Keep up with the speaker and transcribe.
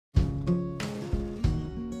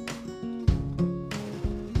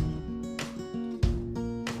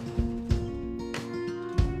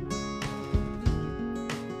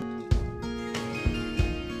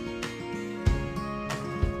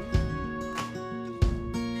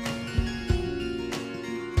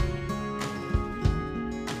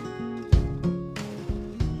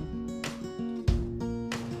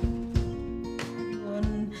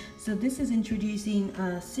this is introducing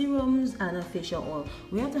serums and a facial oil.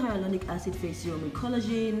 We have the hyaluronic acid face serum with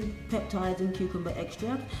collagen, peptides, and cucumber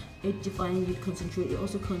extract. Age-defying youth concentrate. It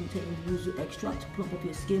also contains yuzu extract to plump up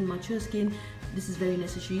your skin, mature skin. This is very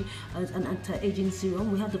necessary as an anti-aging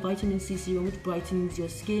serum. We have the vitamin C serum, which brightens your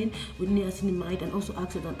skin with niacinamide and also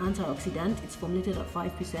acts as an antioxidant. It's formulated at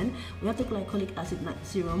 5%. We have the glycolic acid night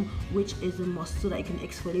serum, which is a must so that it can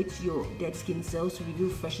exfoliate your dead skin cells to reveal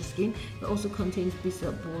fresher skin. It also contains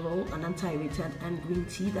bisabolol, an anti-irritant, and green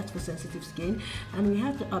tea, that's for sensitive skin. And we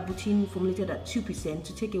have the arbutin formulated at 2%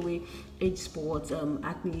 to take away age spots,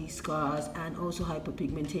 acne, scars, and also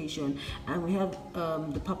hyperpigmentation. And we have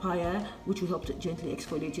the papaya, which will help to gently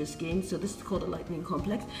exfoliate your skin. So this is called a lightening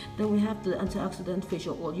complex. Then we have the antioxidant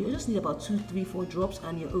facial oil. You just need about 2, 3, 4 drops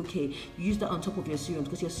and you're okay. You use that on top of your serums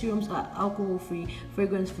because your serums are alcohol free,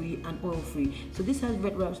 fragrance free, and oil free. So this has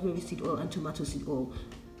red raspberry seed oil and tomato seed oil.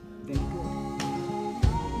 Very good.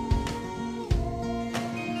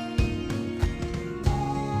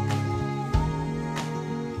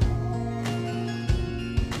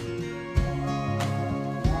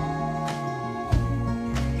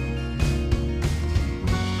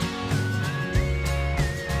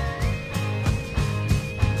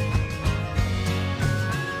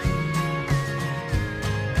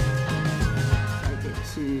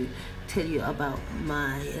 To tell you about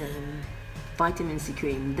my vitamin C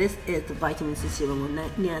cream. This is the vitamin C serum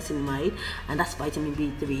with niacinamide, and that's vitamin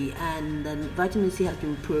B3. And then vitamin C has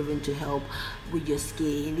been proven to help with your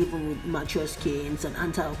skin, even with mature skin. It's an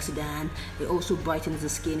antioxidant. It also brightens the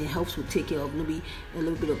skin. It helps with take care of maybe a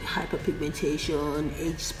little bit of hyperpigmentation,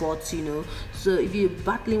 age spots, you know. So if you're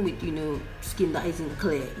battling with, you know, skin that isn't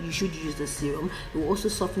clear, you should use the serum. It will also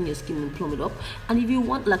soften your skin and plump it up. And if you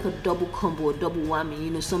want like a double combo or double whammy,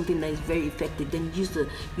 you know, something that is very effective, then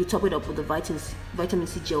you top it up with the vitamin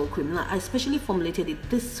C gel cream. Now, I especially formulated it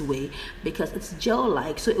this way because it's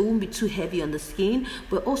gel-like, so it won't be too heavy on the skin,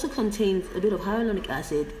 but it also contains a bit of hyaluronic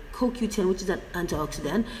acid, CoQ10, which is an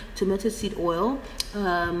antioxidant, tomato seed oil.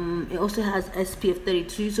 It also has SPF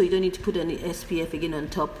 32, so you don't need to put any SPF again on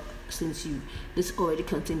top, since this already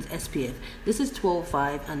contains SPF. This is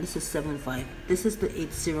 12.5 and this is 7.5. This is the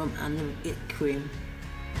 8 serum and the 8 cream.